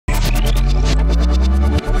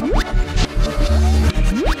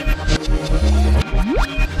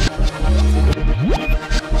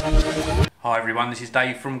everyone, this is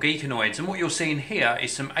Dave from Geekanoids, and what you're seeing here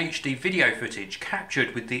is some HD video footage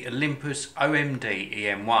captured with the Olympus OMD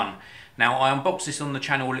E-M1. Now, I unboxed this on the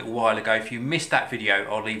channel a little while ago. If you missed that video,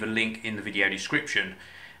 I'll leave a link in the video description.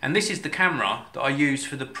 And this is the camera that I use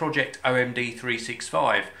for the Project OMD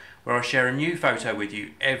 365, where I share a new photo with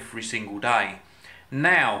you every single day.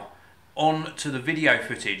 Now, on to the video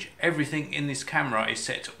footage. Everything in this camera is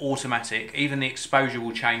set to automatic. Even the exposure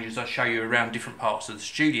will change as I show you around different parts of the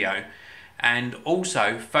studio. And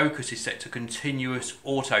also, focus is set to continuous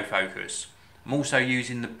autofocus. I'm also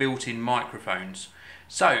using the built-in microphones.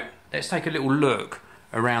 So, let's take a little look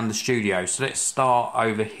around the studio. So let's start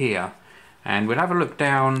over here. And we'll have a look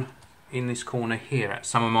down in this corner here at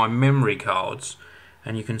some of my memory cards.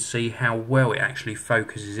 And you can see how well it actually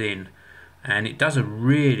focuses in. And it does a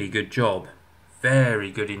really good job, very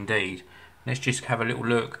good indeed. Let's just have a little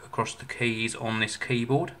look across the keys on this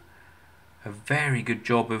keyboard. A very good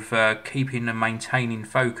job of keeping and maintaining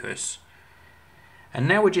focus. And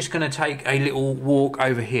now we're just going to take a little walk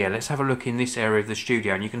over here. Let's have a look in this area of the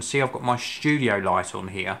studio, and you can see I've got my studio light on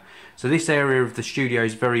here. So this area of the studio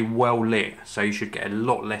is very well lit, so you should get a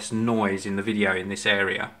lot less noise in the video in this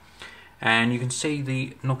area. And you can see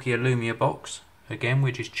the Nokia Lumia box. Again,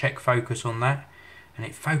 we just check focus on that, and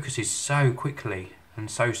it focuses so quickly and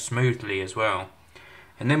so smoothly as well.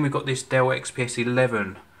 And then we've got this Dell XPS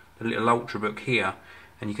 11, the little Ultrabook here,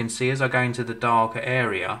 and you can see as I go into the darker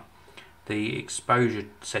area, the exposure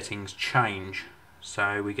settings change.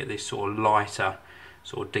 So we get this sort of lighter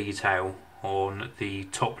sort of detail on the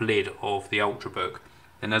top lid of the Ultrabook.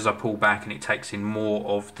 Then as I pull back and it takes in more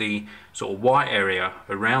of the sort of white area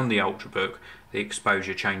around the Ultrabook, the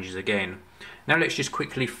exposure changes again. Now let's just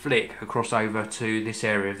quickly flick across over to this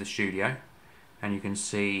area of the studio, and you can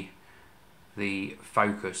see the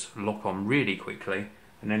focus lock on really quickly.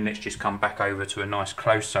 And then let's just come back over to a nice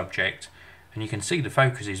close subject, and you can see the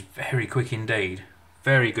focus is very quick indeed.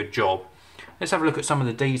 Very good job. Let's have a look at some of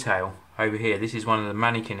the detail over here. This is one of the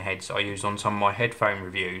mannequin heads I use on some of my headphone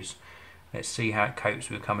reviews. Let's see how it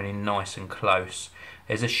copes with coming in nice and close.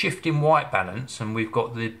 There's a shift in white balance, and we've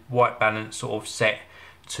got the white balance sort of set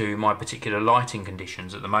to my particular lighting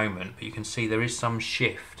conditions at the moment, but you can see there is some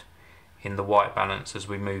shift in the white balance as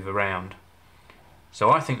we move around. So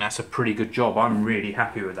I think that's a pretty good job. I'm really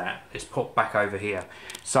happy with that. Let's pop back over here.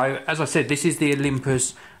 So as I said, this is the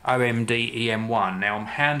Olympus OMD E-M1. Now I'm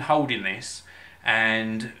hand holding this,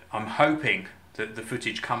 and I'm hoping that the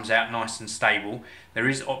footage comes out nice and stable. There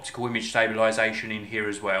is optical image stabilization in here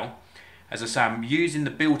as well. As I say, I'm using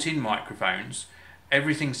the built-in microphones.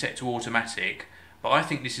 Everything's set to automatic, but I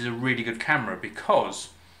think this is a really good camera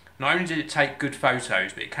because not only did it take good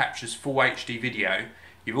photos, but it captures full HD video.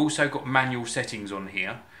 You've also got manual settings on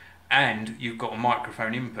here, and you've got a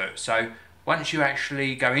microphone input. So once you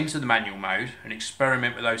actually go into the manual mode and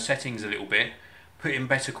experiment with those settings a little bit, put in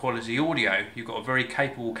better quality audio, you've got a very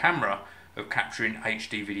capable camera of capturing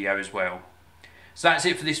HD video as well. So that's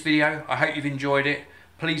it for this video. I hope you've enjoyed it.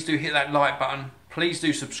 Please do hit that like button, please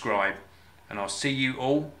do subscribe, and I'll see you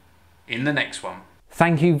all in the next one.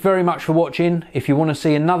 Thank you very much for watching. If you want to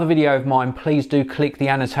see another video of mine, please do click the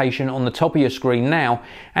annotation on the top of your screen now,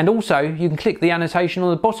 and also you can click the annotation on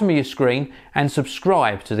the bottom of your screen and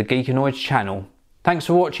subscribe to the Geekanoids channel. Thanks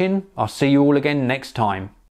for watching. I'll see you all again next time.